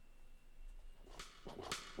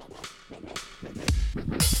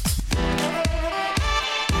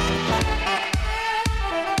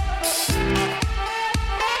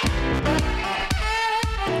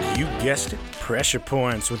guessed it, Pressure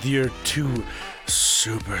Points with your two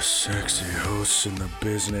super sexy hosts in the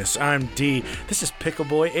business. I'm D. This is Pickle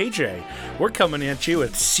Boy AJ. We're coming at you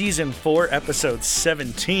with Season 4, Episode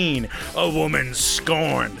 17, A Woman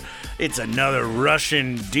Scorned. It's another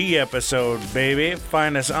Russian D episode, baby.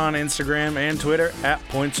 Find us on Instagram and Twitter at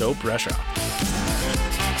PointSoapRussia.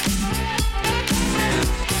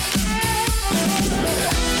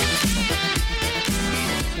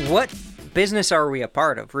 What business are we a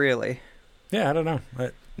part of, really? Yeah, I don't know.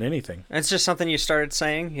 Anything. It's just something you started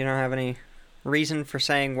saying? You don't have any reason for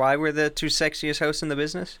saying why we're the two sexiest hosts in the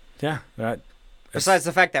business? Yeah. Besides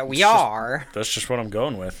the fact that we are. That's just what I'm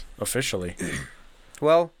going with, officially.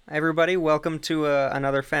 Well, everybody, welcome to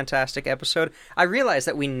another fantastic episode. I realized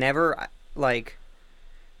that we never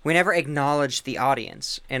acknowledged the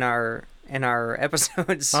audience in our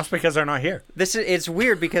episodes. That's because they're not here. It's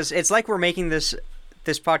weird because it's like we're making this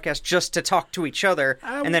podcast just to talk to each other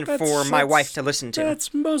and then for my wife to listen to.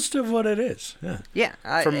 That's most of what it is. Yeah.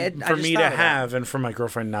 Yeah. For me to have and for my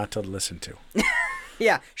girlfriend not to listen to.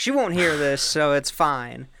 Yeah, she won't hear this, so it's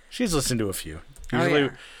fine. She's listened to a few. Usually,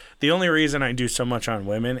 the only reason I do so much on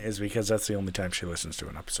women is because that's the only time she listens to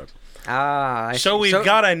an episode. So we've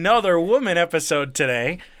got another woman episode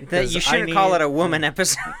today. You shouldn't call it a woman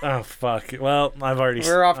episode. Oh, fuck. Well, I've already...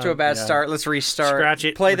 We're off to a bad start. Let's restart. Scratch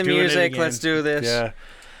it. Play the music. Let's do this. Yeah.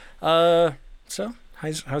 So,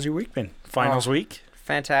 how's your week been? Finals week?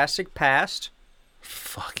 Fantastic. Passed.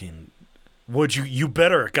 Fucking... You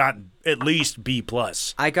better have gotten at least B+.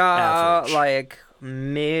 I got,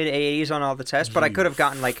 mid-80s on all the tests, but I could have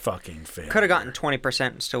gotten, fucking failure. Could have gotten 20%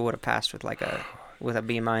 and still would have passed with, with a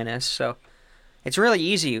B-. So, it's really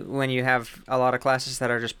easy when you have a lot of classes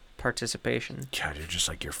that are just participation. God, you're just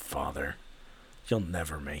like your father. You'll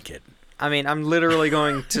never make it. I mean, I'm literally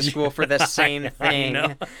going to school for the same thing. I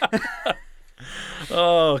know.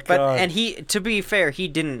 Oh, God. And to be fair, he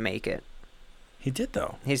didn't make it. He did,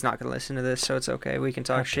 though. He's not going to listen to this, so it's okay. We can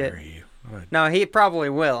talk shit. You. No, he probably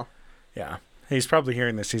will. Yeah. He's probably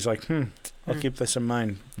hearing this. He's like, I'll keep this in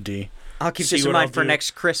mind, D. I'll keep this in mind for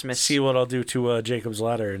next Christmas. See what I'll do to Jacob's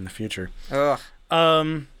Ladder in the future. Ugh.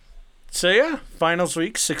 So, yeah, finals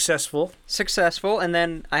week, successful. And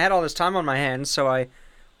then I had all this time on my hands, so I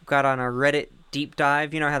got on a Reddit deep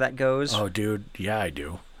dive. You know how that goes? Oh, dude. Yeah, I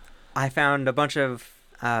do. I found a bunch of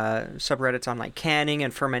subreddits on, canning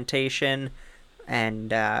and fermentation.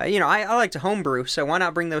 And, I like to homebrew, so why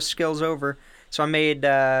not bring those skills over? So I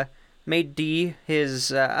made D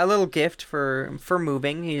his a little gift for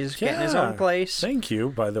moving. He's getting his own place. Thank you,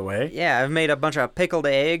 by the way. Yeah, I've made a bunch of pickled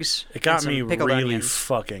eggs. It got me really onions.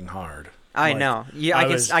 fucking hard. I know. Yeah,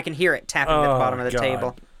 I can hear it tapping at the bottom of the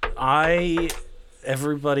table.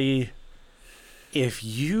 Everybody, if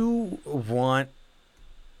you want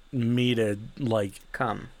me to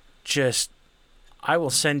come, I will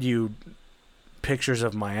send you pictures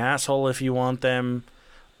of my asshole if you want them.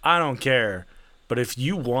 I don't care. But if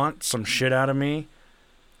you want some shit out of me,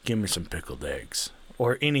 give me some pickled eggs.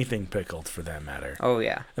 Or anything pickled, for that matter. Oh,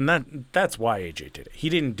 yeah. And that's why AJ did it. He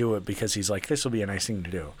didn't do it because he's like, this will be a nice thing to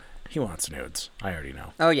do. He wants nudes. I already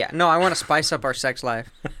know. Oh, yeah. No, I want to spice up our sex life.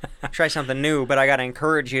 Try something new, but I got to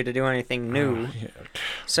encourage you to do anything new.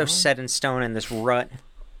 So set in stone in this rut.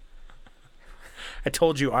 I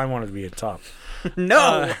told you I wanted to be a top.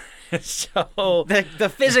 No! So the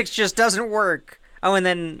physics just doesn't work. Oh, and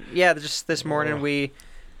then just this morning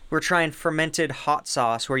we're trying fermented hot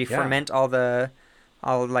sauce where you ferment all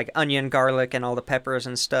onion, garlic, and all the peppers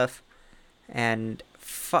and stuff. And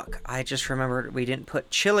fuck, I just remembered we didn't put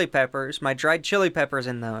chili peppers, my dried chili peppers,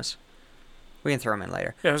 in those. We can throw them in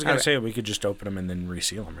later. Yeah, I was gonna say we could just open them and then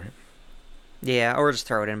reseal them, right? Yeah, or just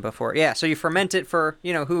throw it in before. Yeah, so you ferment it for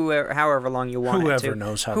however long you want it to.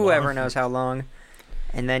 Whoever knows how long.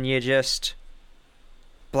 And then you just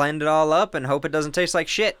blend it all up and hope it doesn't taste like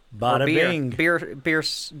shit. Bada bing.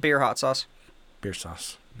 Beer hot sauce. Beer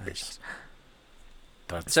sauce. Nice.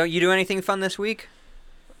 So you do anything fun this week?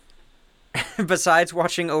 Besides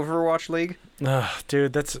watching Overwatch League?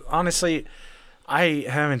 Dude, that's honestly, I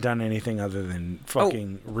haven't done anything other than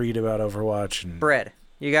fucking read about Overwatch and bread.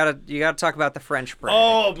 You gotta talk about the French bread.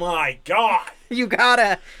 Oh my God. You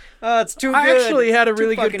gotta. Oh, it's too good. I actually had a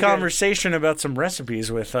really good conversation about some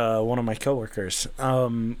recipes with one of my coworkers.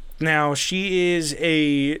 Now, she is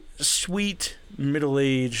a sweet,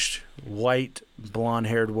 middle-aged, white,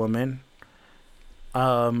 blonde-haired woman.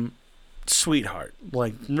 Sweetheart.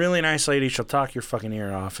 Really nice lady. She'll talk your fucking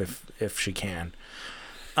ear off if she can.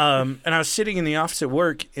 And I was sitting in the office at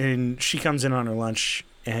work, and she comes in on her lunch,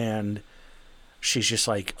 and she's just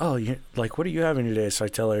like, oh, like, what are you having today? So I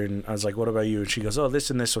tell her, and I was like, what about you? And she goes, oh, this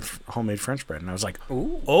and this with homemade French bread. And I was like,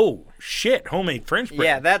 ooh. Oh shit, homemade French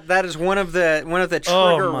bread. Yeah, that is one of the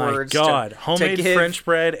trigger words. Oh my god, homemade French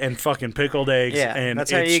bread and fucking pickled eggs. Yeah, and that's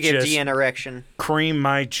how you give Dee an erection. Cream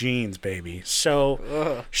my jeans, baby.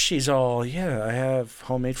 So she's all, yeah, I have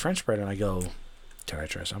homemade French bread, and I go, can I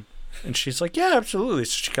try some? And she's like, yeah, absolutely.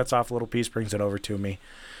 So she cuts off a little piece, brings it over to me.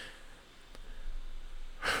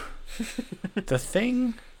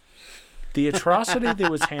 The atrocity that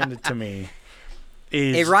was handed to me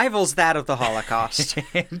it rivals that of the Holocaust.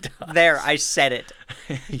 There, I said it.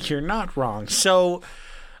 You're not wrong. So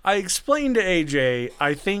I explained to AJ,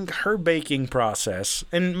 I think her baking process,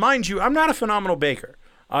 and mind you, I'm not a phenomenal baker.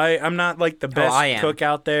 I'm not like the best cook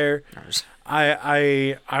out there.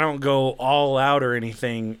 I don't go all out or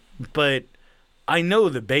anything, but I know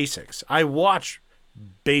the basics. I watch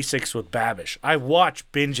Basics with Babish. I watch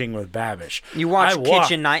Binging with Babish. You watch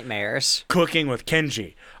Kitchen Nightmares. Cooking with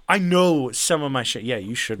Kenji. I know some of my shit. Yeah,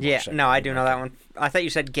 you should watch that. No, I do know that one. I thought you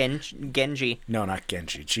said Genji. No, not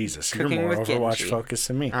Genji. Jesus, Cooking you're more with Overwatch Genji. focused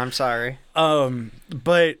than me. I'm sorry.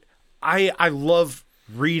 But I love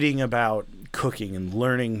reading about cooking and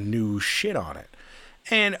learning new shit on it.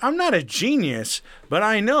 And I'm not a genius, but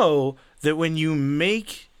I know that when you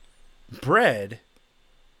make bread,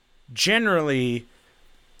 generally,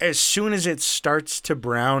 as soon as it starts to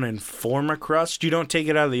brown and form a crust, you don't take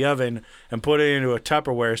it out of the oven and put it into a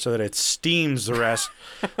Tupperware so that it steams the rest.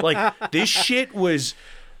 Like, this shit was,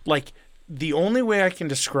 like, the only way I can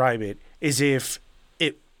describe it is if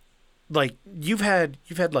it, like, you've had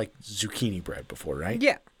like, zucchini bread before, right?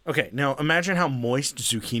 Yeah. Okay, now imagine how moist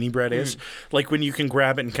zucchini bread is. Like, when you can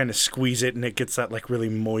grab it and kind of squeeze it and it gets that, like, really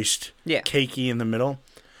moist, cakey in the middle.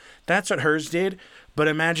 That's what hers did. But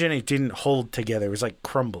imagine it didn't hold together. It was like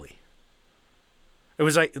crumbly. It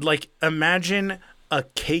was like imagine a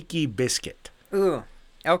cakey biscuit. Ooh.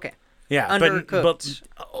 Okay. Yeah. Undercooked. But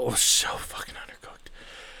so fucking undercooked.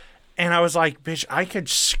 And I was like, bitch, I could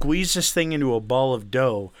squeeze this thing into a ball of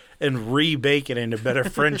dough and rebake it into better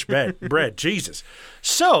French bread. Jesus.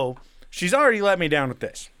 So she's already let me down with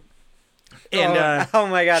this. And oh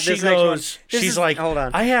my god, she this goes, next she's like, hold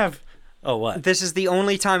on. I have. Oh, what? This is the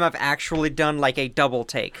only time I've actually done like a double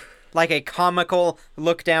take. Like a comical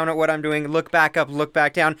look down at what I'm doing, look back up, look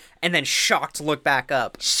back down, and then shocked look back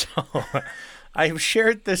up. So I've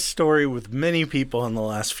shared this story with many people in the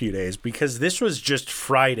last few days because this was just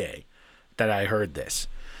Friday that I heard this.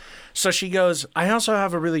 So she goes, I also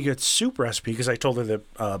have a really good soup recipe because I told her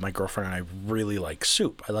that my girlfriend and I really like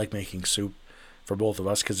soup. I like making soup for both of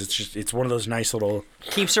us because it's one of those nice little...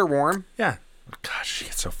 Keeps her warm? Yeah. Gosh, she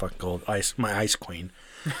gets so fucking cold. My ice queen.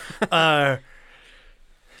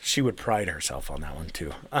 She would pride herself on that one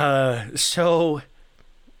too. So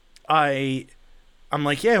I'm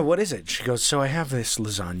like, yeah, what is it? She goes, so I have this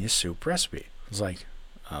lasagna soup recipe. I was like,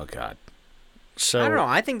 oh god. So I don't know.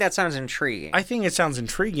 I think that sounds intriguing. I think it sounds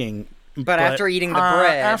intriguing. But after eating the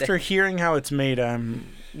bread, after hearing how it's made,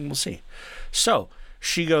 we'll see. So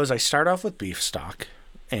she goes, I start off with beef stock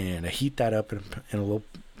and I heat that up in a little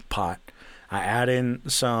pot. I add in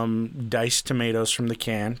some diced tomatoes from the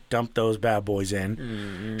can, dump those bad boys in.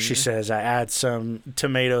 Mm-hmm. She says I add some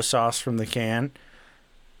tomato sauce from the can,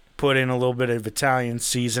 put in a little bit of Italian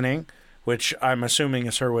seasoning, which I'm assuming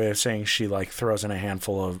is her way of saying she like throws in a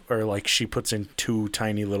handful of, or like she puts in 2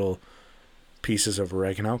 tiny little pieces of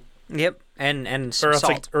oregano. Yep, and some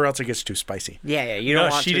salt. Or else it gets too spicy. Yeah, you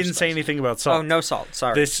don't want she didn't say anything about salt. Oh, no salt,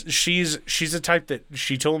 sorry. She's a type that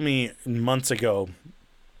she told me months ago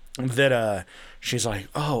that she's like,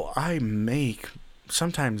 oh, I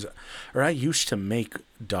used to make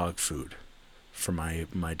dog food for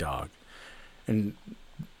my dog, and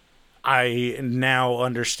I now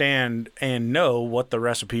understand and know what the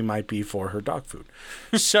recipe might be for her dog food.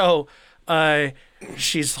 So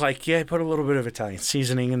she's like, yeah, I put a little bit of Italian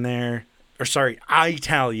seasoning in there, or sorry,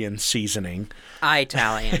 Italian seasoning.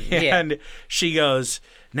 Italian, yeah. And she goes,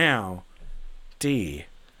 now, Dee,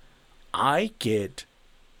 I get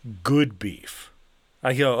good beef.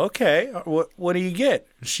 I go, okay, what do you get?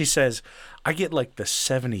 She says, I get like the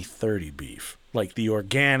 70-30 beef, like the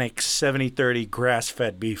organic 70-30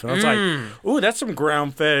 grass-fed beef. And I was like, ooh, that's some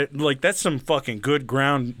ground-fed, like that's some fucking good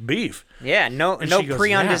ground beef. Yeah, no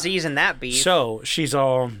prion disease in that beef. So she's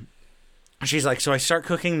like, so I start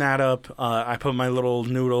cooking that up. I put my little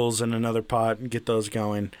noodles in another pot and get those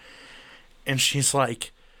going. And she's like,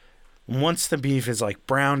 once the beef is like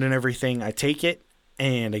browned and everything, I take it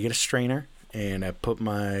and I get a strainer and I put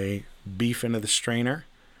my beef into the strainer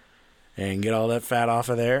and get all that fat off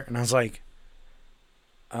of there. And I was like,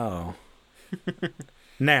 oh.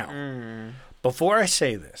 Now, before I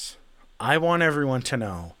say this, I want everyone to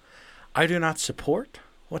know I do not support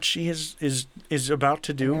what she is about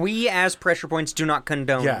to do. We as Pressure Points do not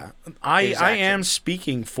condone. Yeah, I am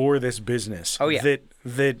speaking for this business. Oh yeah,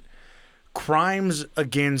 that crimes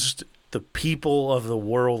against the people of the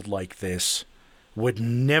world like this would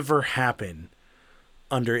never happen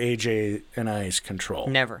under AJ and I's control.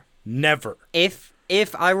 Never. If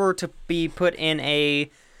I were to be put in a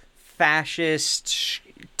fascist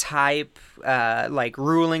type like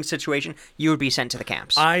ruling situation, you would be sent to the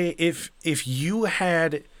camps. If you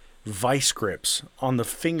had vice grips on the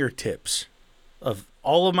fingertips of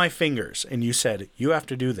all of my fingers and you said you have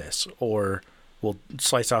to do this or we'll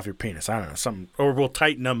slice off your penis, I don't know, something, or we'll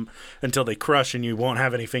tighten them until they crush and you won't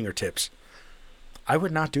have any fingertips, I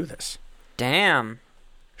would not do this. Damn.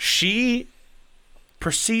 She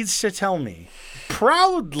proceeds to tell me,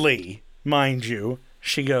 proudly, mind you,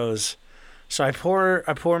 she goes, so I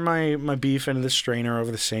pour my beef into the strainer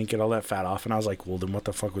over the sink, get all that fat off, and I was like, well, then what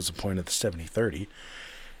the fuck was the point of the 70-30?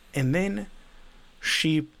 And then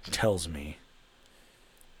she tells me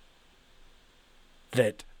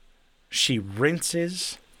that she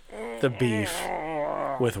rinses the beef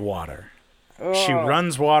with water. She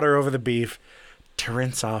runs water over the beef to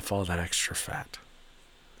rinse off all that extra fat.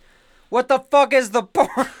 What the fuck is the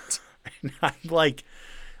point? And I'm like,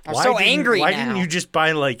 I'm so angry now. Why didn't you just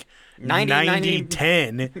buy like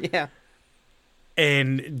 90-10 yeah.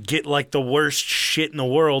 and get like the worst shit in the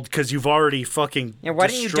world because you've already fucking why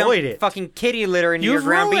didn't you dump fucking kitty litter into your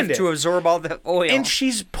ground beef to absorb all the oil? And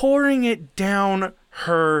she's pouring it down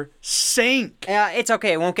her sink. Yeah, it's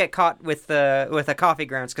okay. It won't get caught with the coffee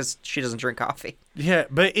grounds because she doesn't drink coffee. Yeah,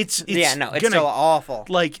 but it's it's still awful.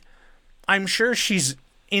 Like, I'm sure she's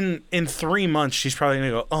in 3 months. She's probably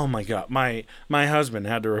gonna go, oh my god, my husband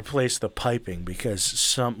had to replace the piping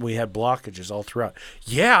because we had blockages all throughout.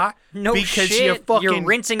 Yeah, no because shit. You're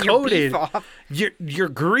rinsing coated, your beef off. You're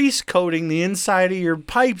grease coating the inside of your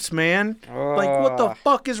pipes, man. Like, what the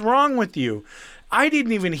fuck is wrong with you? I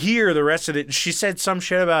didn't even hear the rest of it. She said some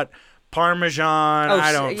shit about Parmesan.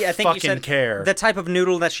 I don't fucking care. The type of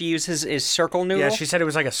noodle that she uses is circle noodle. Yeah, she said it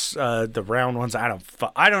was like the round ones. I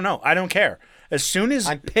don't know. I don't care. As soon as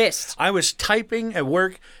I'm pissed. I was typing at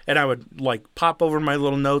work, and I would like pop over my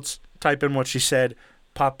little notes, type in what she said,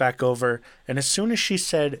 pop back over, and as soon as she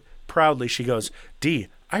said proudly, she goes, "D,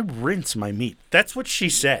 I rinse my meat." That's what she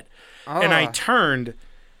said, and I turned.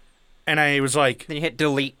 And I was like... Then you hit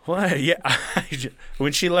delete. What? Yeah.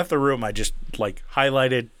 When she left the room, I just, like,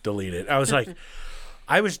 highlighted, deleted. I was like...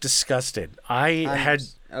 I was disgusted. I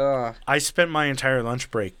spent my entire lunch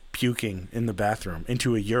break puking in the bathroom,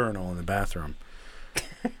 into a urinal in the bathroom.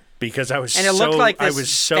 Because I was and it looked like this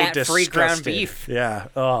disgusted. Fat-free ground beef. Yeah.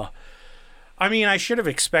 Oh. I mean, I should have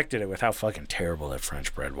expected it with how fucking terrible that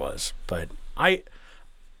French bread was. But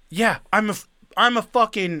I'm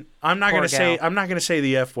not gonna say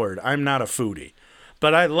the F word. I'm not a foodie,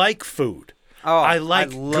 but I like food. Oh, I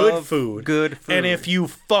like good food. Good food. And if you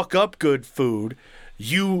fuck up good food,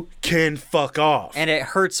 you can fuck off. And it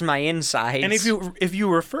hurts my insides. And if you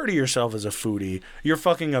refer to yourself as a foodie, you're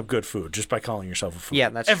fucking up good food just by calling yourself a foodie. Yeah,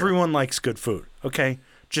 that's Everyone true. likes good food. Okay,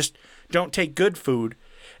 just don't take good food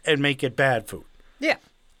and make it bad food. Yeah.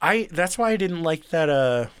 That's why I didn't like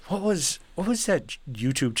that. What was that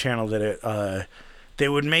YouTube channel that they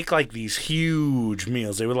would make like these huge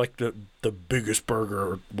meals? They would like the biggest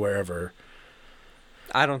burger or wherever.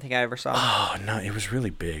 I don't think I ever saw it. Oh no, it was really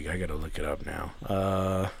big. I gotta look it up now.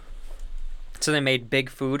 So they made big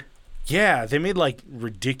food. Yeah, they made like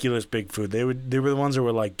ridiculous big food. They were the ones that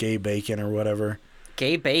were like gay bacon or whatever.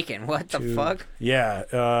 Gay bacon? What the fuck?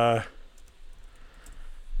 Yeah.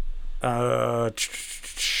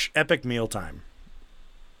 Epic Mealtime.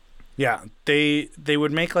 Yeah, they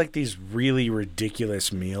would make like these really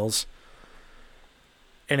ridiculous meals,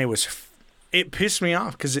 and it pissed me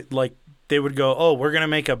off because they would go, oh, we're gonna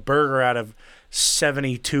make a burger out of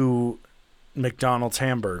 72 McDonald's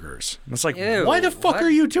hamburgers. And it's like, ew, why the fuck are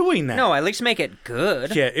you doing that? No, at least make it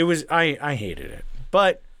good. Yeah, it was. I hated it,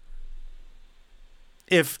 but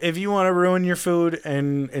if you want to ruin your food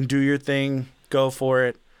and do your thing, go for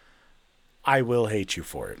it. I will hate you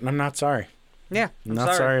for it, and I'm not sorry. Yeah, I'm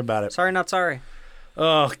not sorry about it. Sorry, not sorry.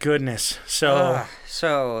 Oh goodness. So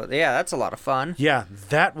yeah, that's a lot of fun. Yeah,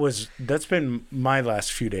 that's been my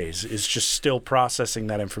last few days. Is just still processing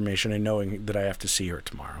that information and knowing that I have to see her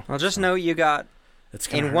tomorrow. Well, just know you got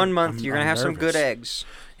in 1 month you're gonna have some good eggs.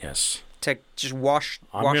 Yes. To just wash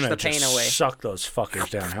the pain away. Suck those fuckers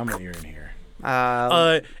down. How many are in here?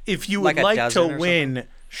 If you would like to win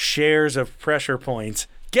shares of pressure points,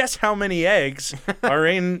 guess how many eggs are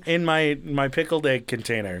in my pickled egg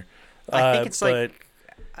container? I think it's but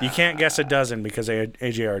you can't guess a dozen because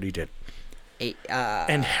AJ already did.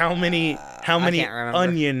 And how many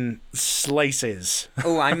onion slices?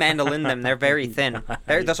 Oh, I mandolin them. They're very thin.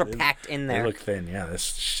 Those are packed in there. They look thin. Yeah,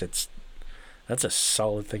 that's a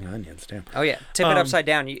solid thing of onions. Damn. Oh yeah, tip it upside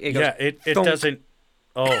down. It goes, yeah, it doesn't.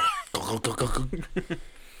 Oh.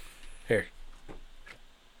 Here.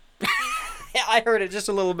 Yeah, I heard it just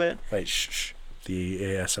a little bit. Wait, shh. The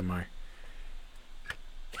ASMR.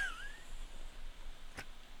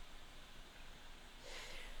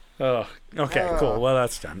 Oh, okay, cool. Well,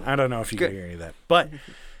 that's done. I don't know if you can hear any of that. But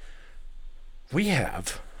we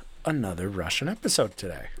have another Russian episode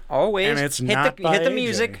today. Always. And it's hit the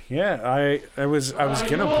music. Yeah, I was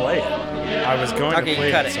gonna play it. I was going to play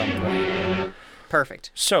it at some point.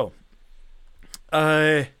 Perfect. So,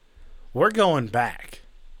 we're going back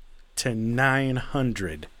to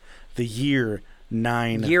 900, the year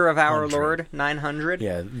 900. Year of our Lord, 900.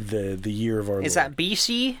 Yeah, the year of our Lord. Is that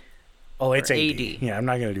BC? Oh, it's AD. AD. Yeah, I'm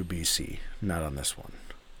not gonna do BC. Not on this one.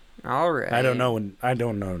 All right. I don't know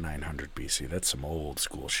 900 BC. That's some old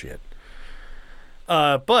school shit.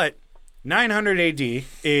 But 900 AD.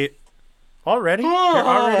 It already. You're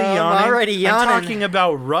already yawning. I'm already yawning. I'm talking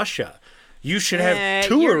about Russia. You should have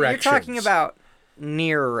two erections. You're talking about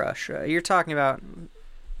near Russia. You're talking about.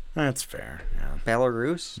 That's fair. Yeah.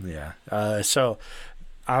 Belarus. Yeah. So,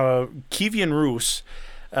 Kievan Rus,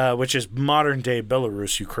 which is modern day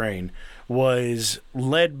Belarus, Ukraine, was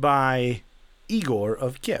led by Igor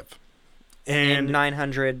of Kiev. And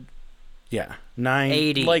 900. Yeah.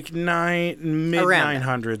 80. Like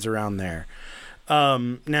mid-900s around there.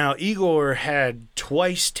 Now, Igor had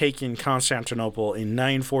twice taken Constantinople in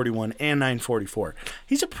 941 and 944.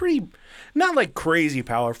 He's a pretty, not like crazy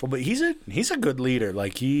powerful, but he's a good leader.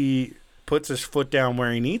 Like, he puts his foot down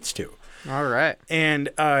where he needs to. All right. And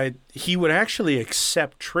he would actually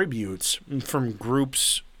accept tributes from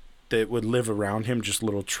groups that would live around him, just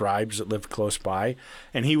little tribes that lived close by,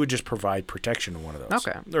 and he would just provide protection to one of those.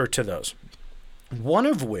 Okay. Or to those. One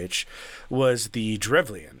of which was the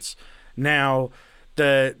Drevlians. Now,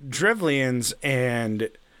 the Drevlians and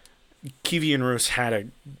Kievan Rus had a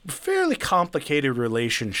fairly complicated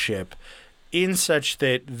relationship in such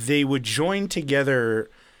that they would join together.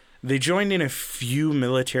 They joined in a few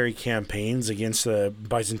military campaigns against the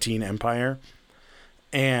Byzantine Empire.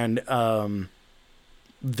 And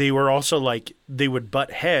they were also they would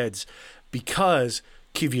butt heads because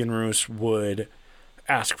Kievan Rus would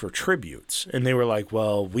ask for tributes. And they were like,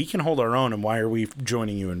 well, we can hold our own, and why are we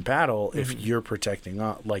joining you in battle if you're protecting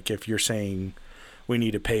us? Like, if you're saying we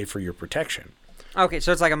need to pay for your protection. Okay,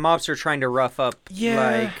 so it's like a mobster trying to rough up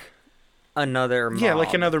another mob. Yeah,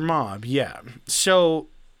 like another mob, yeah. So,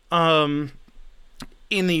 in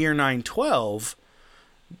the year 912,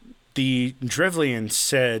 the Drevlians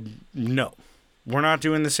said, no, we're not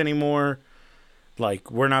doing this anymore.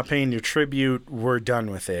 Like, we're not paying your tribute. We're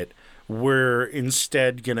done with it. We're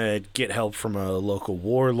instead going to get help from a local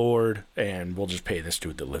warlord, and we'll just pay this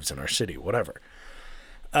dude that lives in our city, whatever.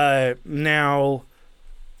 Now,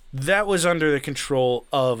 that was under the control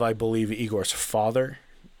of, I believe, Igor's father.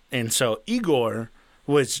 And so Igor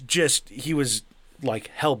was he was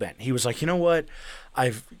like hellbent. He was like, you know what?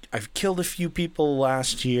 I've killed a few people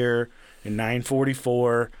last year in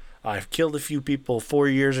 944. I've killed a few people 4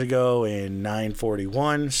 years ago in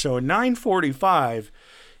 941. So in 945,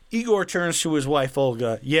 Igor turns to his wife,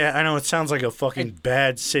 Olga. Yeah, I know it sounds like a fucking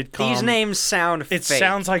bad sitcom. These names sound fake. It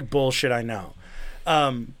sounds like bullshit, I know.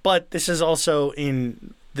 But this is also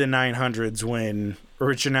in the 900s when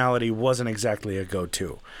originality wasn't exactly a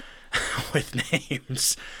go-to with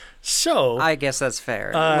names. So I guess that's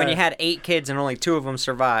fair. When you had 8 kids and only 2 of them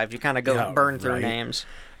survived, you kind of burn through names.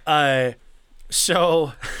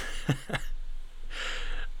 So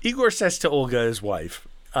Igor says to Olga, his wife,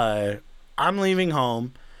 I'm leaving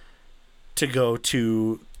home to go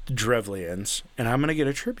to the Drevlians, and I'm going to get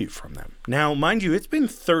a tribute from them. Now, mind you, it's been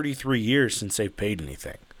 33 years since they've paid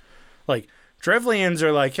anything. Like, Drevlians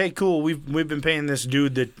are like, hey, cool, we've been paying this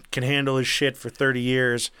dude that can handle his shit for 30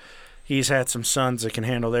 years. He's had some sons that can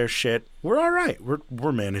handle their shit. We're all right.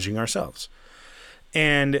 We're managing ourselves.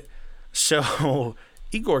 And so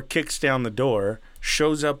Igor kicks down the door,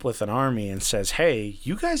 shows up with an army, and says, hey,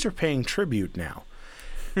 you guys are paying tribute now.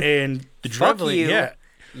 And the Drevlians,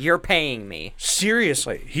 you're paying me.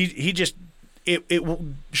 Seriously. He just, it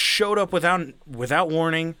showed up without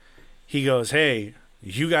warning. He goes, hey,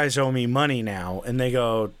 you guys owe me money now. And they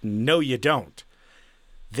go, no, you don't.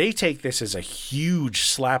 They take this as a huge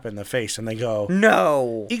slap in the face, and they go,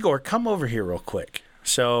 no. Igor, come over here real quick.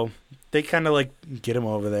 So they kind of get him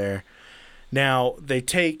over there. Now, they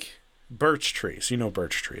take birch trees. You know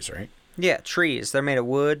birch trees, right? Yeah, trees. They're made of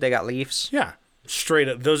wood. They got leaves. Yeah, straight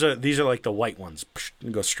up. These are like the white ones.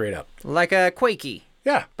 They go straight up. Like a Quakey.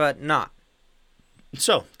 Yeah. But not.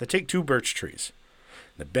 So they take 2 birch trees.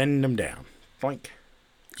 They bend them down. Boink.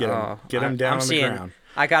 Get them down on the ground.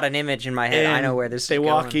 I got an image in my head. And I know where this is going. They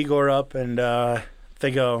walk Igor up and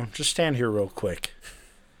they go, just stand here real quick.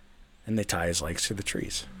 And they tie his legs to the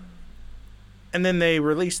trees. And then they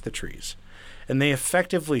release the trees. And they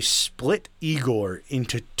effectively split Igor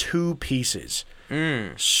into 2 pieces.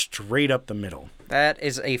 Straight up the middle. That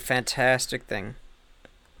is a fantastic thing.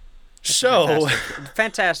 So,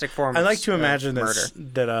 fantastic form. I like to imagine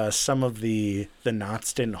that some of the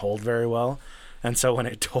knots didn't hold very well. And so when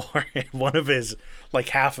it tore, one of his, like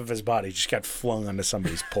half of his body just got flung onto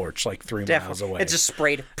somebody's porch like 3 miles away. It just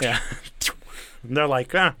sprayed. Yeah. And they're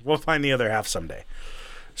like, we'll find the other half someday.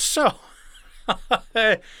 So,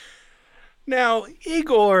 now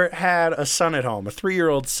Igor had a son at home, a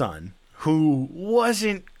 3-year-old son, who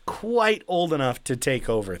wasn't quite old enough to take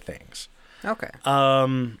over things. Okay.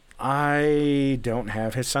 I don't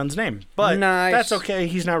have his son's name, but that's okay.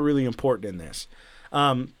 He's not really important in this.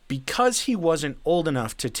 Because he wasn't old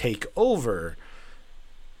enough to take over,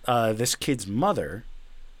 this kid's mother,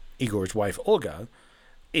 Igor's wife, Olga,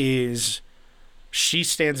 she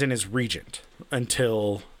stands in as regent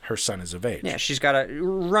until her son is of age. Yeah, she's got to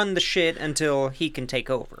run the shit until he can take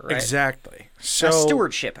over, right? Exactly. So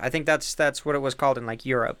stewardship. I think that's what it was called in like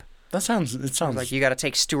Europe. It sounds like you got to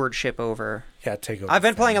take stewardship over. Yeah, take over. I've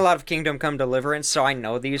been playing a lot of Kingdom Come Deliverance, so I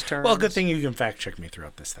know these terms. Well, good thing you can fact check me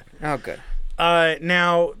throughout this thing. Oh, good.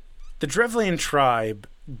 Now, the Drevlian tribe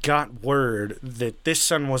got word that this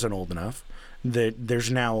son wasn't old enough, that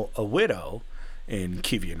there's now a widow in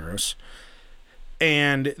Kievan Rus,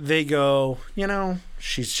 and they go,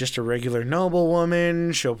 she's just a regular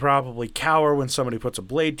noblewoman. She'll probably cower when somebody puts a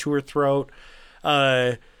blade to her throat.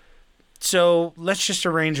 So let's just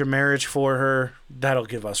arrange a marriage for her. That'll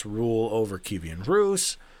give us rule over Kievan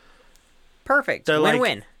Rus. Perfect.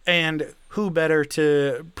 Win-win. And who better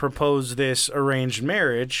to propose this arranged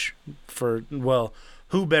marriage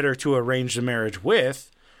who better to arrange the marriage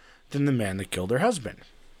with than the man that killed her husband?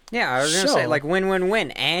 Yeah, I was going to say, like,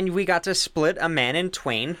 win-win-win. And we got to split a man in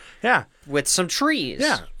twain. Yeah. With some trees.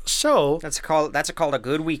 Yeah. So that's called a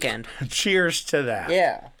good weekend. Cheers to that.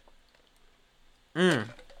 Yeah.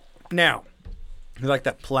 Now, you like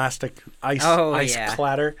that plastic ice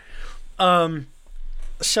clatter?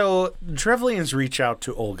 So Drevlians reach out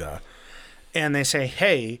to Olga, and they say,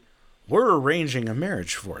 hey, we're arranging a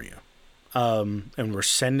marriage for you. And we're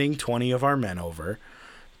sending 20 of our men over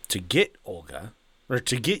to get Olga, or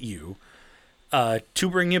to get you, to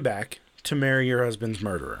bring you back to marry your husband's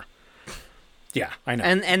murderer. Yeah, I know.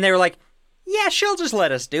 And they were like, yeah, she'll just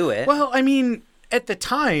let us do it. Well, I mean, at the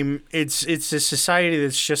time, it's a society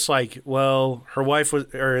that's just like, well,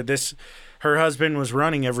 her husband was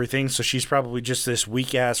running everything, so she's probably just this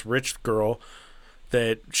weak-ass rich girl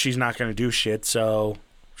that she's not going to do shit, so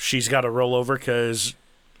she's got to roll over because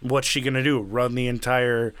what's she going to do, run the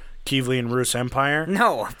entire Kievan Rus Empire?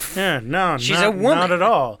 No. Yeah, no, she's a woman. Not at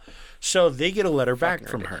all. So they get a letter back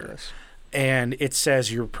from her, and it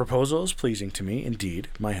says, your proposal is pleasing to me. Indeed,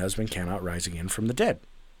 my husband cannot rise again from the dead,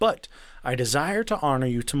 but I desire to honor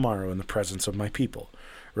you tomorrow in the presence of my people.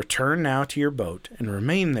 Return now to your boat and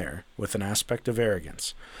remain there with an aspect of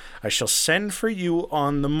arrogance. I shall send for you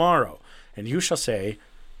on the morrow, and you shall say,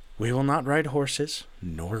 we will not ride horses,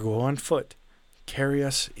 nor go on foot. Carry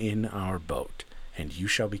us in our boat, and you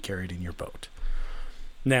shall be carried in your boat.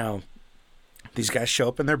 Now, these guys show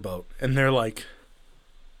up in their boat, and they're like,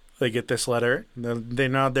 they get this letter, they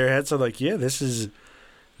nod their heads, so like, yeah, this is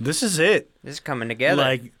it. This is coming together.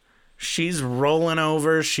 Like, she's rolling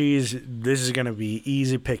over. This is going to be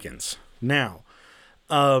easy pickings. Now,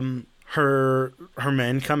 her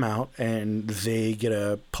men come out and they get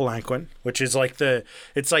a palanquin, which is like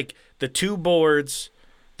it's like the 2 boards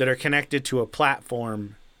that are connected to a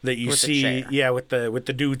platform that you see. Yeah, with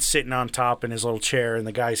the dude sitting on top in his little chair, and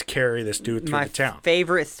the guys carry this dude through the town. My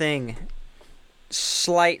favorite thing,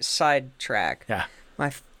 slight sidetrack. Yeah.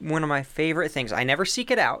 One of my favorite things. I never seek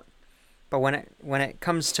it out. But when it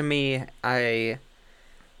comes to me, I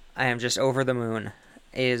am just over the moon.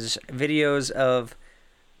 Is videos of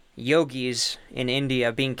yogis in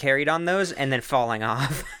India being carried on those and then falling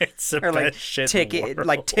off. It's the best shit in the world.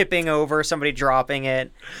 Like tipping over, somebody dropping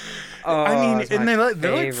it. Oh, I mean, and they're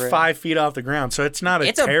like 5 feet off the ground, so it's not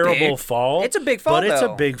a terrible fall. It's a big fall, but it's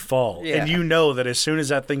a big fall. Yeah. And you know that as soon as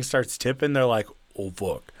that thing starts tipping, they're like, oh,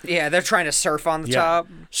 fuck. Yeah, they're trying to surf on the top.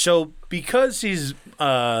 So because these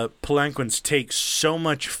palanquins take so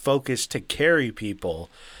much focus to carry people,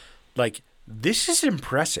 like, this is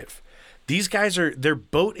impressive. These guys their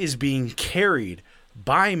boat is being carried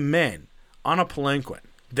by men on a palanquin.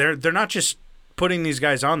 They're not just putting these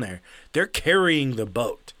guys on there. They're carrying the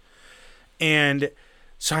boat. And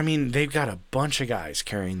so, I mean, they've got a bunch of guys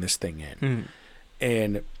carrying this thing in.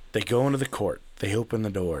 And they go into the court. They open the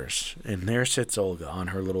doors. And there sits Olga on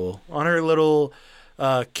her little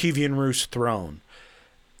Kievan Rus throne.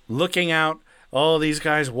 Looking out, all these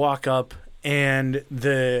guys walk up. And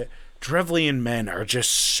the Drevlian men are just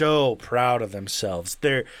so proud of themselves.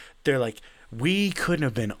 They're like, we couldn't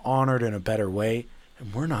have been honored in a better way.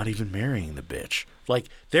 And we're not even marrying the bitch. Like,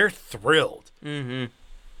 they're thrilled.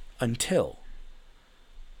 Until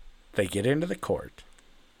they get into the court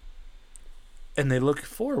and they look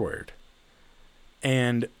forward.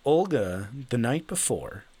 And Olga, the night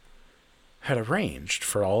before, had arranged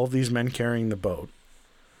for all of these men carrying the boat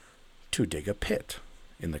to dig a pit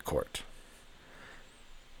in the court.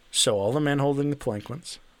 So all the men holding the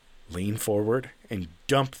palanquins lean forward and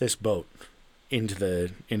dump this boat into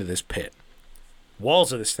this pit.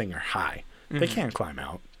 Walls of this thing are high. They can't climb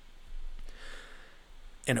out.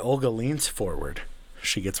 And Olga leans forward.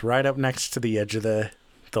 She gets right up next to the edge of the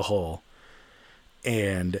hole.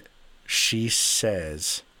 And she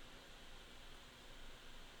says,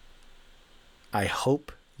 I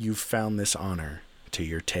hope you found this honor to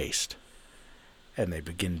your taste. And they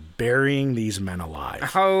begin burying these men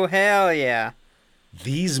alive. Oh, hell yeah.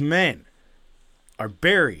 These men are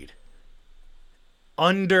buried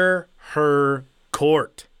under her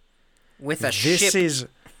court. With a ship. This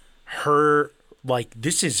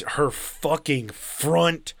is her fucking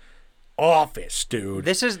front office, dude.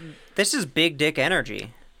 This is big dick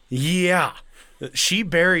energy. Yeah. She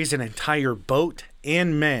buries an entire boat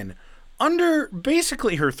and men under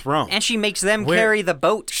basically her throne. And she makes them carry the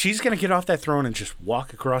boat. She's going to get off that throne and just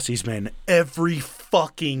walk across these men every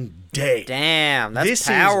fucking day. Damn, that's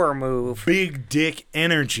power move. Big dick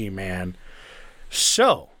energy, man.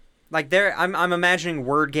 So, like I'm imagining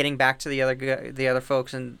word getting back to the other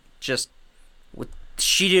folks and just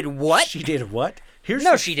she did what? She did what?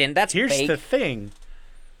 She didn't. That's here's fake. The thing.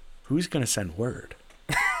 Who's going to send word?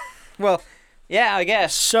 Well, yeah, I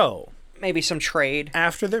guess. So, maybe some trade.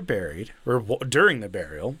 After they're buried, or during the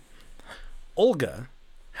burial, Olga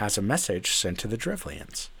has a message sent to the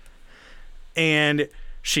Drevlians. And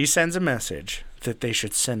she sends a message that they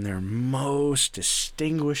should send their most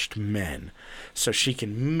distinguished men so she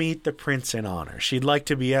can meet the prince in honor. She'd like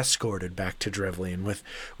to be escorted back to Drevlian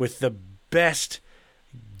with the best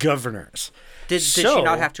governors. Did she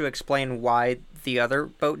not have to explain why the other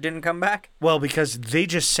boat didn't come back? Well, because they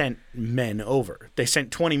just sent men over. They sent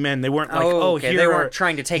 20 men. They weren't like, okay. They weren't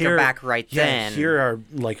trying to take her back then. Here are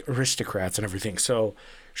like aristocrats and everything. So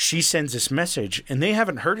she sends this message, and they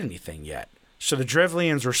haven't heard anything yet. So the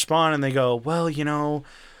Drevlians respond, and they go, well,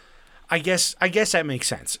 I guess that makes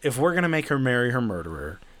sense. If we're going to make her marry her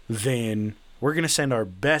murderer, then we're going to send our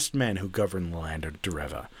best men who govern the land of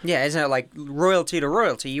Dereva. Yeah, isn't it like royalty to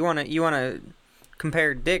royalty? You want to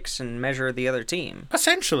compare dicks and measure the other team.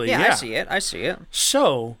 Essentially, yeah. I see it.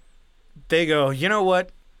 So they go, you know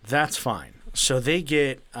what? That's fine. So they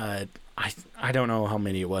get, I don't know how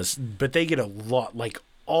many it was, but they get a lot, like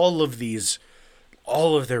all of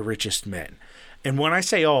their richest men. And when I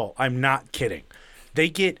say all, I'm not kidding. They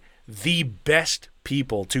get the best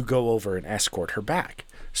people to go over and escort her back.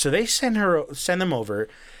 So they send them over.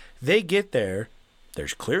 They get there.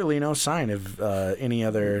 There's clearly no sign of any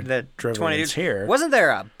other Drevlians here. Wasn't there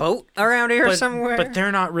a boat around here somewhere? But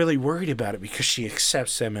they're not really worried about it because she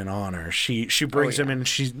accepts them in honor. She brings them in and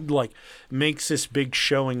she like makes this big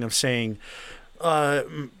showing of saying,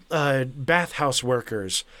 bathhouse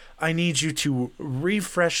workers, I need you to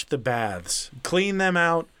refresh the baths, clean them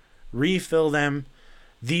out, refill them.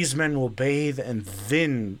 These men will bathe and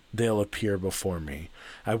then they'll appear before me.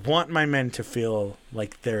 I want my men to feel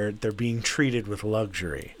like they're being treated with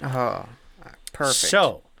luxury. Oh, perfect.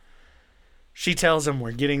 So she tells them,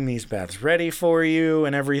 we're getting these baths ready for you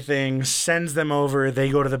and everything, sends them over.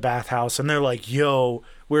 They go to the bathhouse and they're like, yo,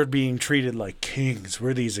 we're being treated like kings.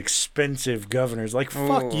 We're these expensive governors. Like,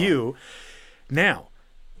 fuck you. Now,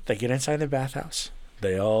 they get inside the bathhouse.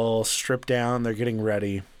 They all strip down. They're getting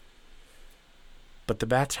ready. But the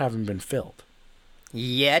baths haven't been filled.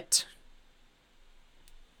 Yet.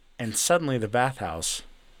 And suddenly the bathhouse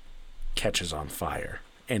catches on fire.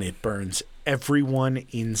 And it burns everyone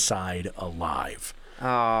inside alive.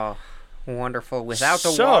 Oh, wonderful. Without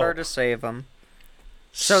the water to save them.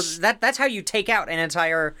 So that's how you take out an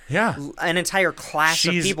entire class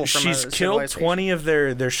of people from She's killed 20 of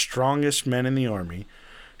their strongest men in the army.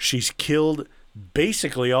 She's killed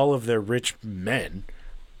basically all of their rich men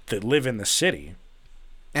that live in the city.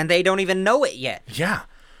 And they don't even know it yet. Yeah.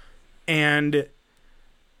 And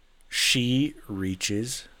she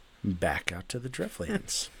reaches back out to the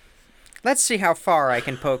Drevlians. Let's see how far I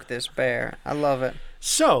can poke this bear. I love it.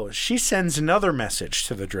 So she sends another message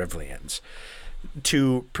to the Drevlians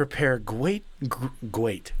to prepare great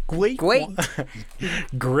quantities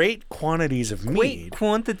of mead. Great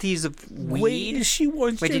quantities of weed? She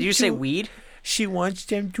wants Wait, did you say weed? She wants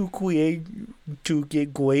them to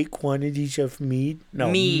get great quantities of mead. No,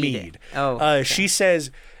 mead. Oh, okay. She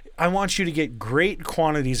says, I want you to get great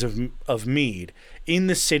quantities of mead in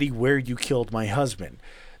the city where you killed my husband,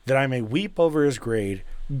 that I may weep over his grave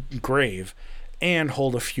and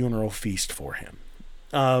hold a funeral feast for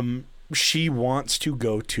him. She wants to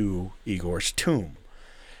go to Igor's tomb.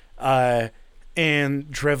 And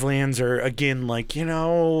Drevlians are again like,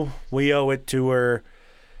 we owe it to her.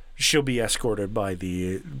 She'll be escorted by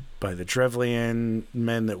the Drevlian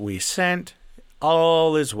men that we sent.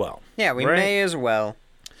 All is well. Yeah, we right? may as well.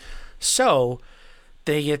 So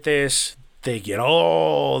they get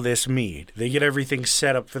all this mead. They get everything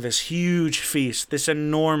set up for this huge feast, this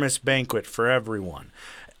enormous banquet for everyone.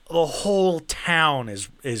 The whole town is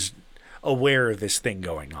aware of this thing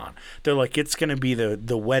going on. They're like, it's going to be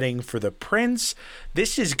the wedding for the prince.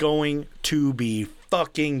 This is going to be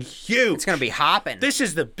fucking huge. It's going to be hopping. This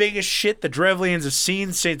is the biggest shit the Drevlians have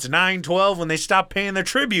seen since 9/12 when they stopped paying their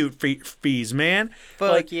tribute fees, man.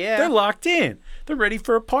 Fuck yeah. They're locked in. They're ready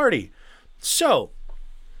for a party. So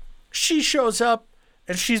she shows up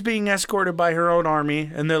and she's being escorted by her own army,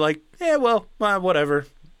 and they're like, yeah, well, whatever.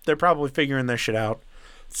 They're probably figuring their shit out.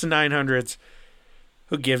 It's the 900s.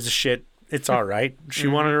 Who gives a shit? It's all right. She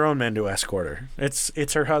wanted her own men to escort her.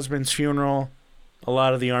 It's her husband's funeral. A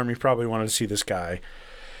lot of the army probably wanted to see this guy.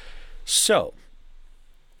 So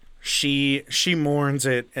she mourns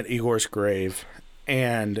it at Igor's grave,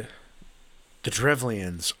 and the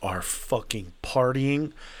Drevlians are fucking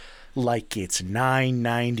partying like it's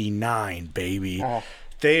 $9.99, baby. Oh.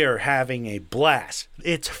 They are having a blast.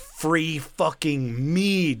 It's free fucking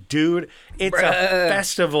mead, dude. It's a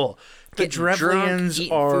festival. The Drevlians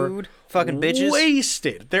are food, fucking bitches.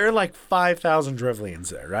 Wasted. There are like 5,000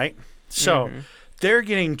 Drevlians there, right? So they're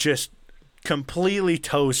getting just completely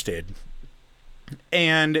toasted.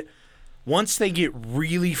 And once they get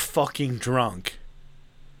really fucking drunk,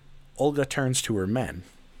 Olga turns to her men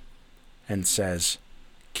and says,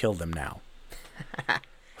 kill them now.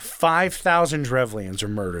 5,000 Drevlians are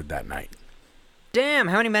murdered that night. Damn,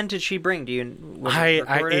 how many men did she bring?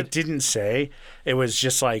 It didn't say. It was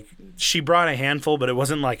just like, she brought a handful, but it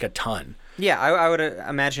wasn't like a ton. Yeah, I would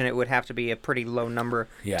imagine it would have to be a pretty low number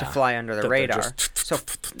to fly under the radar.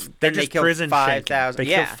 They're just prison 5,000. They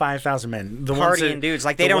kill 5,000 men. The partying dudes,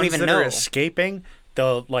 like they don't even know. Are escaping,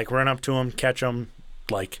 they'll like run up to them, catch them,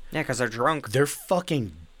 like because they're drunk. They're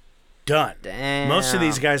fucking done. Damn. Most of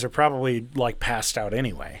these guys are probably like passed out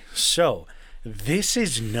anyway. So this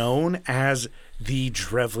is known as the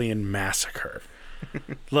Drevlian Massacre.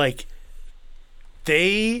 Like,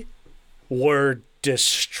 they were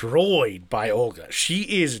destroyed by Olga. She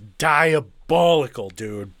is diabolical,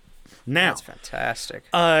 dude. Now, that's fantastic.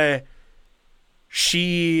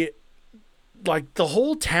 She, like, the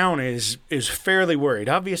whole town is fairly worried.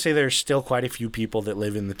 Obviously, there's still quite a few people that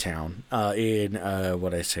live in the town, in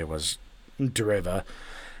what I say was Dreva,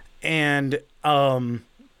 and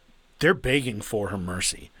they're begging for her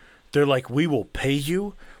mercy. They're like, we will pay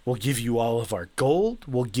you. We'll give you all of our gold.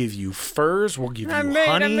 We'll give you furs. We'll give you honey.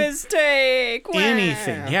 I made a mistake. Wow.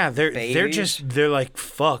 Anything. Yeah, they're like,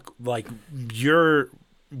 fuck. Like,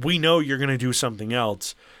 we know you're gonna do something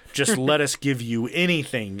else. Just let us give you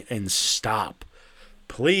anything and stop,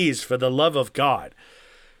 please, for the love of God.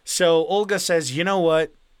 So Olga says, you know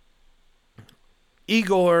what?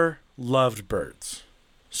 Igor loved birds.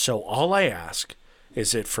 So all I ask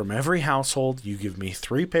is that from every household, you give me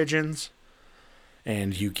 3 pigeons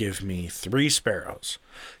and you give me 3 sparrows.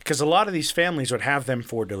 Because a lot of these families would have them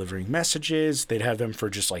for delivering messages. They'd have them for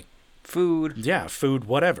just like food. Yeah, food,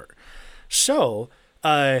 whatever. So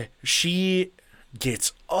she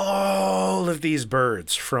gets all of these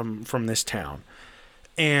birds from this town.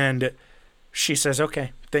 And she says,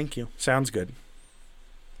 okay, thank you. Sounds good.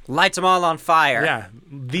 Lights them all on fire. Yeah,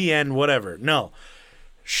 the end, whatever. No.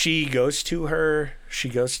 She goes to her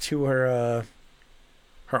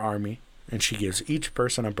army, and she gives each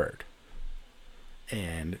person a bird.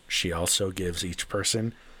 And she also gives each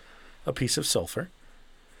person a piece of sulfur,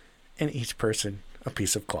 and each person a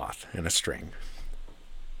piece of cloth and a string.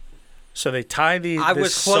 So they tie I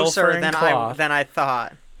was closer than I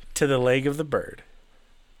thought to the leg of the bird.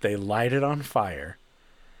 They light it on fire,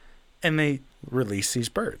 and they release these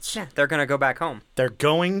birds. Yeah, they're going to go back home. They're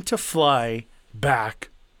going to fly back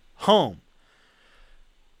home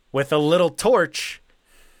with a little torch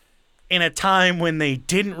in a time when they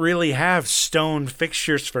didn't really have stone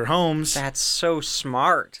fixtures for homes. That's so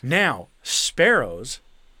smart. Now, sparrows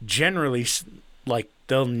generally, like,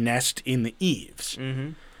 they'll nest in the eaves.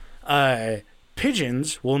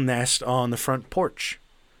 Pigeons will nest on the front porch.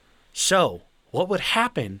 So, what would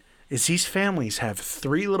happen is these families have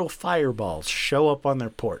 3 little fireballs show up on their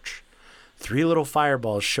porch. 3 little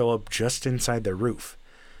fireballs show up just inside their roof.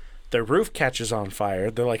 Their roof catches on fire.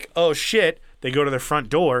 They're like, oh shit. They go to their front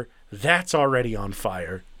door. That's already on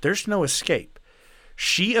fire. There's no escape.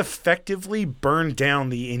 She effectively burned down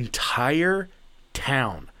the entire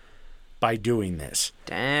town by doing this.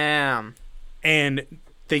 Damn. And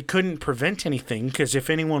they couldn't prevent anything because if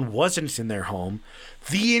anyone wasn't in their home,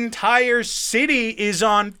 the entire city is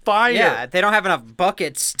on fire. Yeah, they don't have enough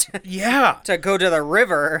buckets to go to the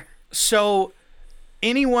river. So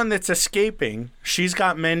anyone that's escaping, she's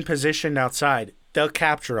got men positioned outside. They'll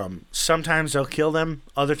capture them. Sometimes they'll kill them.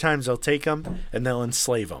 Other times they'll take them and they'll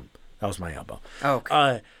enslave them. That was my elbow.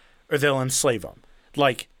 Okay. Or they'll enslave them.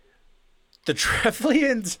 Like, the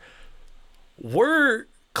Drevlians were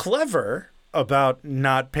clever about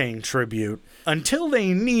not paying tribute until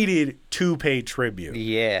they needed to pay tribute.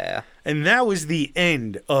 Yeah. And that was the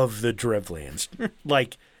end of the Drevlians.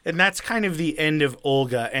 And that's kind of the end of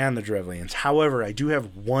Olga and the Drevlians. However, I do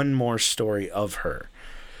have one more story of her.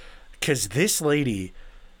 Because this lady,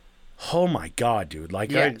 oh my God, dude.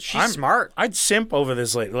 Like, yeah, she's smart. I'd simp over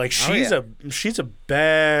this lady. Like, she's a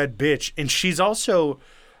bad bitch. And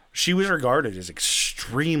she was regarded as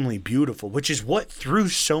extremely beautiful, which is what threw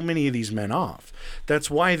so many of these men off. That's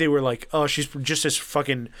why they were like, oh, she's just this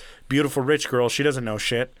fucking beautiful rich girl. She doesn't know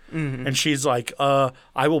shit. Mm-hmm. And she's like, I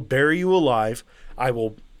will bury you alive. I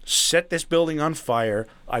will set this building on fire.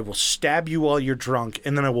 I will stab you while you're drunk.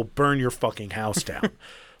 And then I will burn your fucking house down.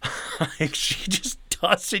 Like, she just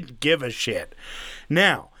doesn't give a shit.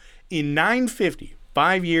 Now, in 950,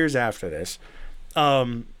 5 years after this,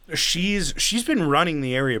 she's been running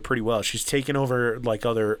the area pretty well. She's taken over like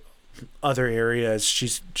other areas.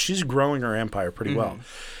 She's growing her empire pretty well.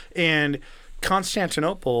 And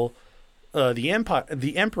Constantinople, the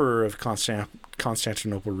emperor of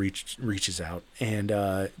Constantinople reaches out, and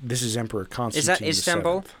this is Emperor Constantine. Is that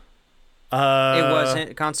Istanbul? It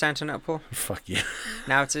wasn't Constantinople. Fuck you.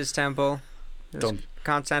 Now it's Istanbul.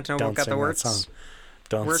 Constantinople got the words.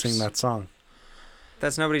 Don't sing that song.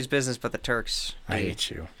 That's nobody's business but the Turks. I hate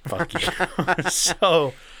you. Fuck you.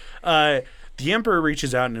 So, the emperor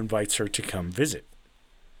reaches out and invites her to come visit.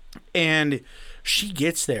 And she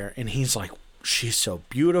gets there, and he's like, she's so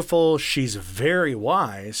beautiful. She's very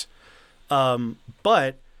wise.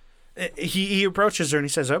 But he approaches her, and he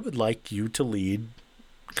says, I would like you to lead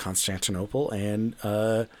Constantinople and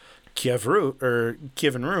Kiev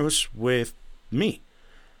and Rus with me.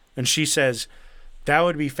 And she says, that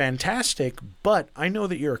would be fantastic, but I know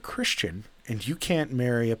that you're a Christian and you can't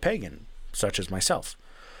marry a pagan such as myself.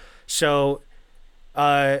 So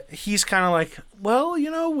he's kind of like, well,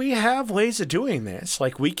 we have ways of doing this.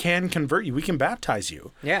 Like, we can convert you. We can baptize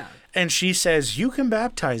you. Yeah. And she says, you can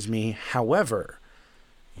baptize me. However,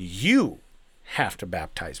 you have to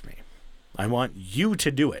baptize me. I want you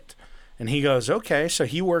to do it. And he goes, okay. So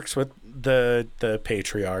he works with the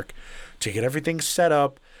patriarch to get everything set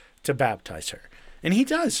up to baptize her. And he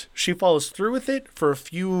does. She follows through with it. For a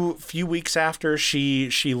few weeks after,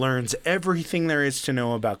 she learns everything there is to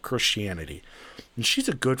know about Christianity. And she's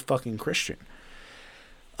a good fucking Christian.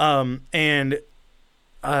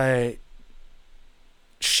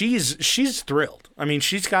 She's thrilled. I mean,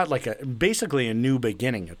 she's got basically a new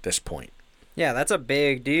beginning at this point. Yeah, that's a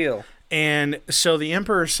big deal. And so the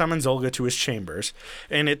emperor summons Olga to his chambers.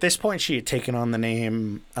 And at this point, she had taken on the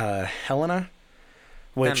name Helena.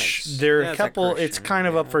 Which there are a couple, it's kind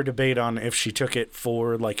of up for debate on if she took it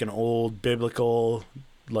for like an old biblical,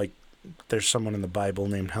 like there's someone in the Bible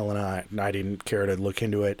named Helena. I didn't care to look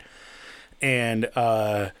into it. And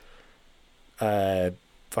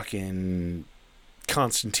fucking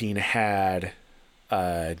Constantine had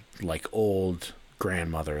like old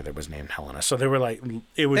grandmother that was named Helena. So they were like,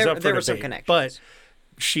 it was up for debate. But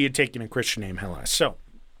she had taken a Christian name, Helena. So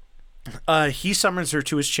he summons her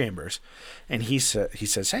to his chambers, and he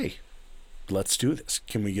says, hey, let's do this.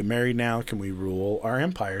 Can we get married now? Can we rule our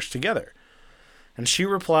empires together? And she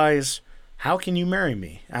replies, how can you marry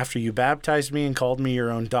me after you baptized me and called me your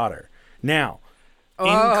own daughter? Now,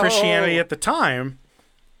 in Christianity at the time,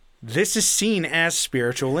 this is seen as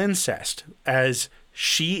spiritual incest, as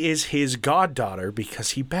she is his goddaughter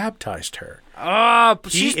because he baptized her. Oh,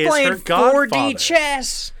 she's playing 4D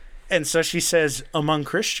chess. And so she says, among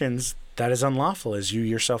Christians, that is unlawful, as you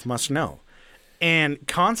yourself must know. And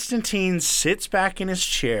Constantine sits back in his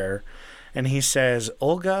chair, and he says,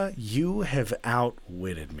 Olga, you have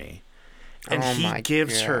outwitted me. And he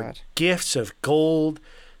gives her gifts of gold,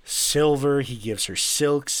 silver. He gives her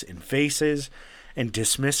silks and vases and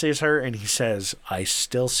dismisses her. And he says, I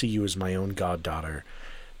still see you as my own goddaughter.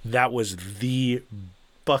 That was the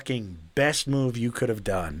fucking best move you could have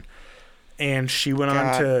done. And she went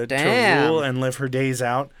on to rule and live her days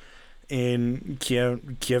out in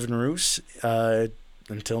Kievan Rus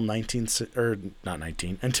until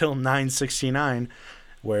 969,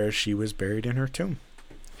 where she was buried in her tomb.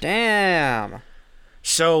 Damn.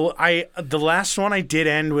 So the last one I did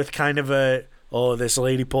end with kind of this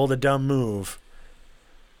lady pulled a dumb move.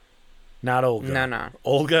 Not Olga. No.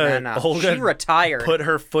 Olga She retired. Put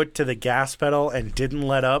her foot to the gas pedal and didn't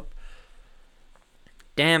let up.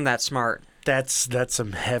 Damn, that's smart. That's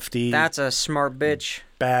some hefty. That's a smart bitch.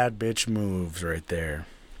 Bad bitch moves right there.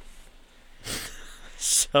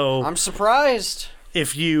 So I'm surprised.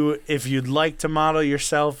 If you'd like to model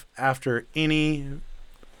yourself after any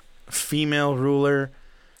female ruler,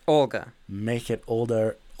 Olga. Make it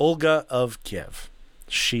Olga of Kiev.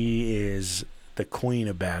 She is the queen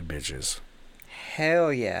of bad bitches.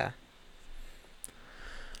 Hell yeah.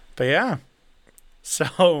 But yeah.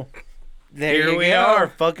 So here we are.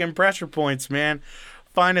 Fucking pressure points, man.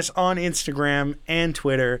 Find us on Instagram and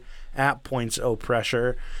Twitter at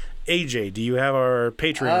PointsOPressure. AJ, do you have our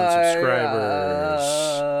Patreon subscribers?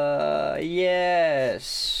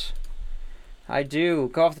 Yes. I do.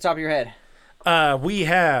 Go off the top of your head. We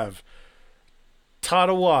have Todd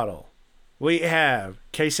Waddle. We have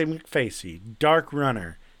Casey McFacey, Dark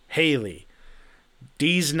Runner, Haley,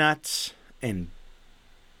 D's Nuts, and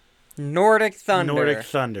Nordic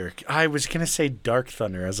Thunder. I was going to say Dark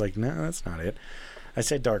Thunder. I was like, no, that's not it. I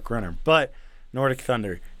said Dark Runner. But Nordic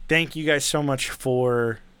Thunder. Thank you guys so much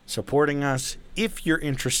for supporting us. If you're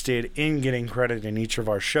interested in getting credit in each of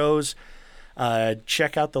our shows,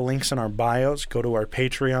 check out the links in our bios. Go to our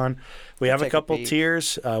Patreon. We have a couple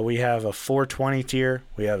tiers. We have a $4.20 tier.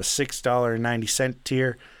 We have a $6.90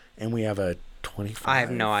 tier. And we have a $25 I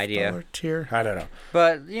have no idea. Tier. I don't know.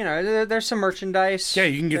 But, there's some merchandise. Yeah,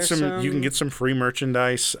 you can get you can get some free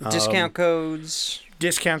merchandise. Discount codes.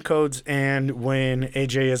 And when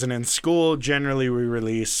AJ isn't in school, generally we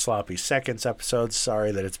release Sloppy Seconds episodes.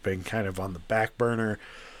 Sorry that it's been kind of on the back burner.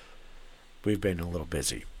 We've been a little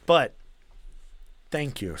busy. But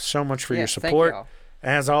thank you so much for your support.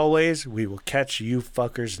 As always, we will catch you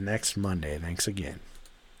fuckers next Monday. Thanks again.